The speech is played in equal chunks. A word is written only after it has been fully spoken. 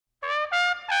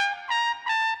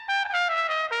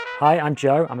Hi, I'm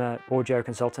Joe. I'm an audio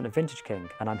consultant at Vintage King,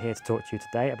 and I'm here to talk to you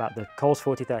today about the Coles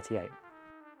 4038.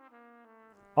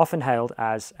 Often hailed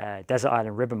as a desert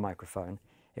island ribbon microphone,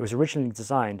 it was originally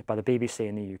designed by the BBC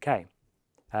in the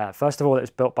UK. First of all, it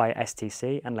was built by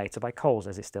STC and later by Coles,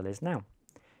 as it still is now.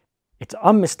 Its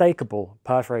unmistakable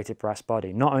perforated brass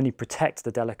body not only protects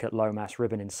the delicate low-mass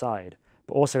ribbon inside,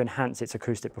 but also enhance its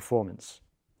acoustic performance.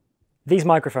 These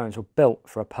microphones were built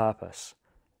for a purpose.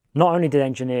 Not only did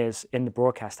engineers in the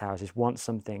broadcast houses want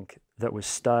something that was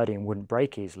sturdy and wouldn't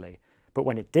break easily, but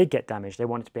when it did get damaged, they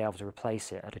wanted to be able to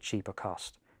replace it at a cheaper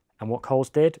cost. And what Coles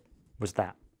did was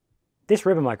that. This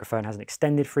ribbon microphone has an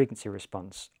extended frequency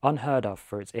response, unheard of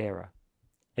for its era.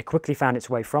 It quickly found its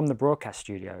way from the broadcast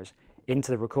studios into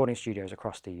the recording studios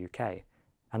across the UK,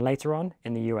 and later on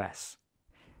in the US.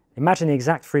 Imagine the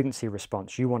exact frequency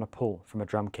response you want to pull from a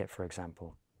drum kit, for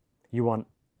example. You want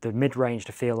the mid-range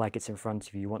to feel like it's in front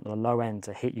of you, you want the low end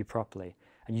to hit you properly,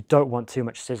 and you don't want too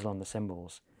much sizzle on the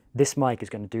cymbals. This mic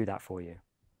is going to do that for you.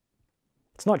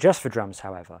 It's not just for drums,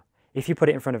 however. If you put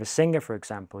it in front of a singer, for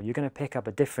example, you're going to pick up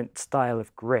a different style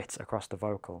of grit across the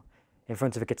vocal. In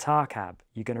front of a guitar cab,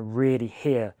 you're going to really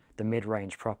hear the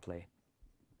mid-range properly.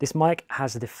 This mic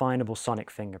has a definable sonic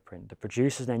fingerprint that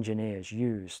producers and engineers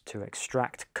use to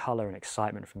extract colour and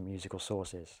excitement from musical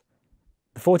sources.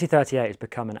 The 4038 has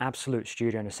become an absolute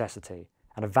studio necessity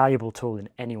and a valuable tool in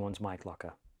anyone's mic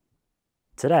locker.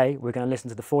 Today, we're going to listen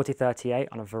to the 4038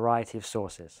 on a variety of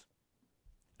sources.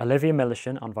 Olivia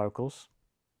Millichan on vocals,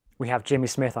 we have Jimmy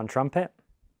Smith on trumpet,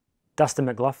 Dustin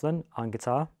McLaughlin on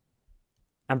guitar,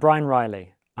 and Brian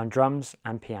Riley on drums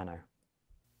and piano.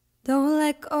 Don't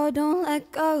let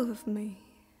go of me.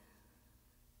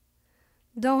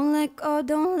 Don't let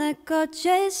go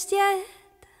just yet.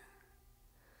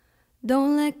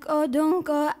 Don't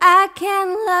go, I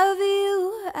can't love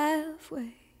you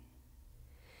halfway.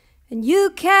 And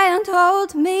you can't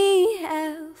hold me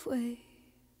halfway.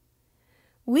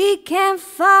 We can't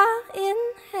fall in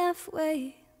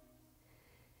halfway.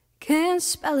 Can't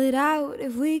spell it out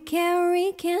if we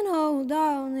can't hold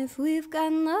on if we've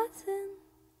got nothing.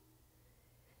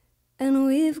 And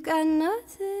we've got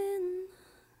nothing.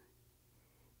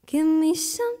 Give me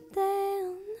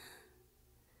something.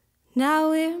 Now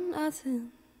we're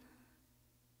nothing.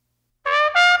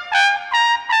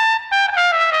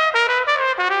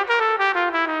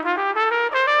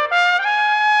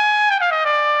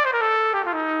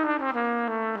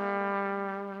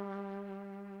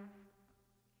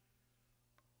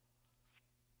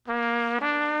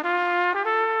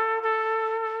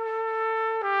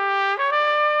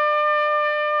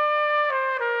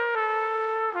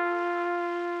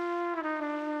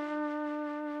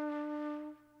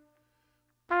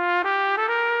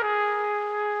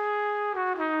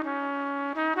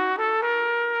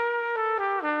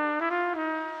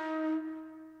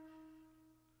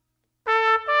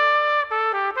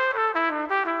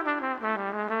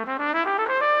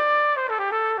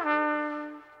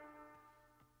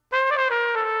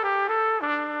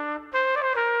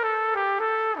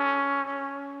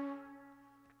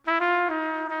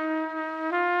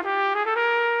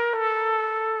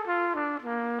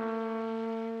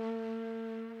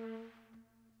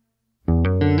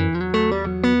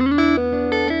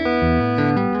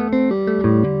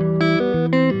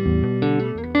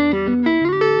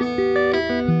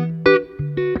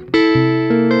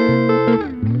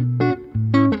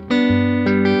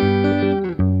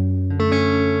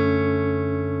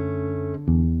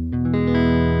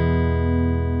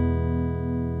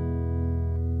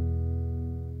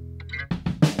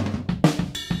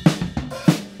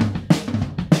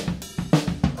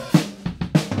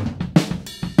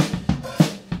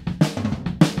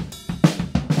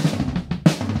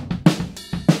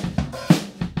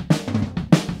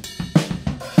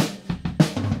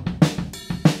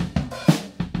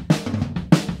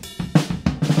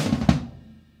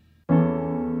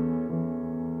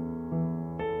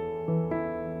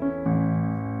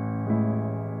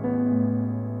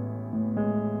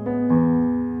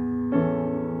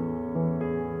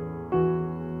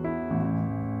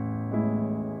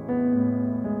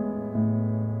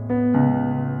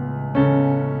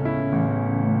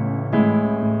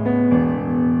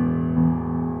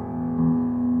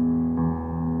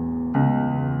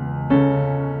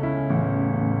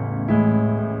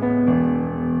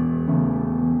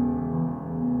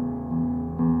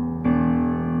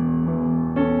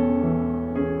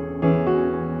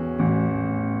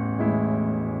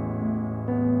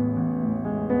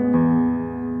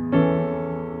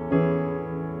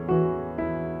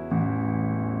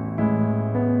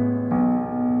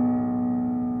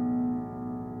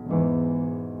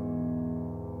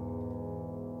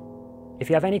 If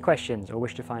you have any questions or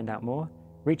wish to find out more,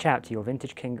 reach out to your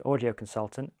Vintage King audio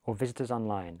consultant or visit us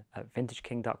online at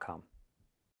vintageking.com.